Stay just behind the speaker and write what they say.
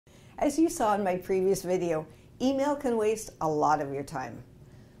As you saw in my previous video, email can waste a lot of your time.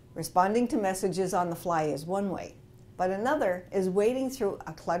 Responding to messages on the fly is one way, but another is wading through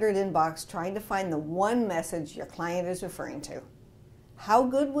a cluttered inbox trying to find the one message your client is referring to. How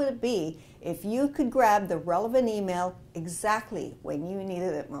good would it be if you could grab the relevant email exactly when you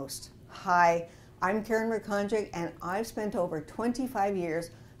needed it most? Hi, I'm Karen Mrkonjic, and I've spent over 25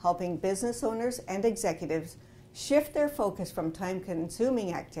 years helping business owners and executives shift their focus from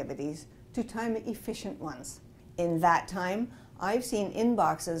time-consuming activities to time-efficient ones. In that time, I've seen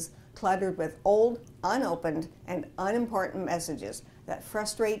inboxes cluttered with old, unopened, and unimportant messages that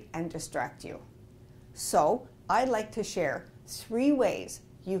frustrate and distract you. So, I'd like to share 3 ways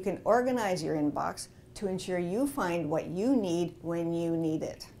you can organize your inbox to ensure you find what you need when you need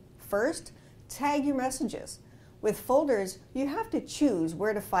it. First, tag your messages. With folders, you have to choose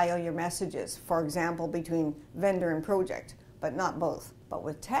where to file your messages, for example, between vendor and project, but not both. But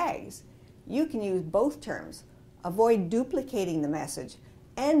with tags, you can use both terms. Avoid duplicating the message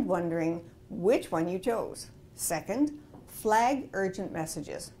and wondering which one you chose. Second, flag urgent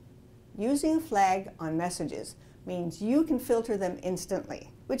messages. Using a flag on messages means you can filter them instantly,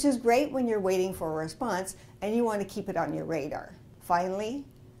 which is great when you're waiting for a response and you want to keep it on your radar. Finally,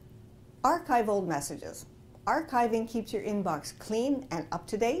 archive old messages. Archiving keeps your inbox clean and up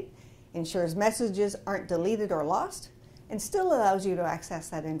to date, ensures messages aren't deleted or lost, and still allows you to access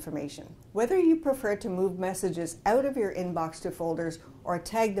that information. Whether you prefer to move messages out of your inbox to folders or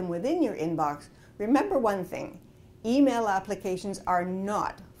tag them within your inbox, remember one thing: email applications are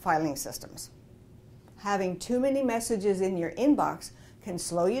not filing systems. Having too many messages in your inbox can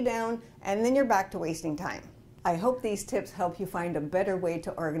slow you down, and then you're back to wasting time. I hope these tips help you find a better way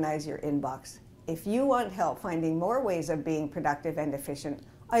to organize your inbox. If you want help finding more ways of being productive and efficient,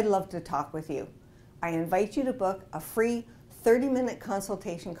 I'd love to talk with you. I invite you to book a free 30-minute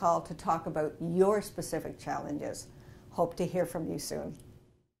consultation call to talk about your specific challenges. Hope to hear from you soon.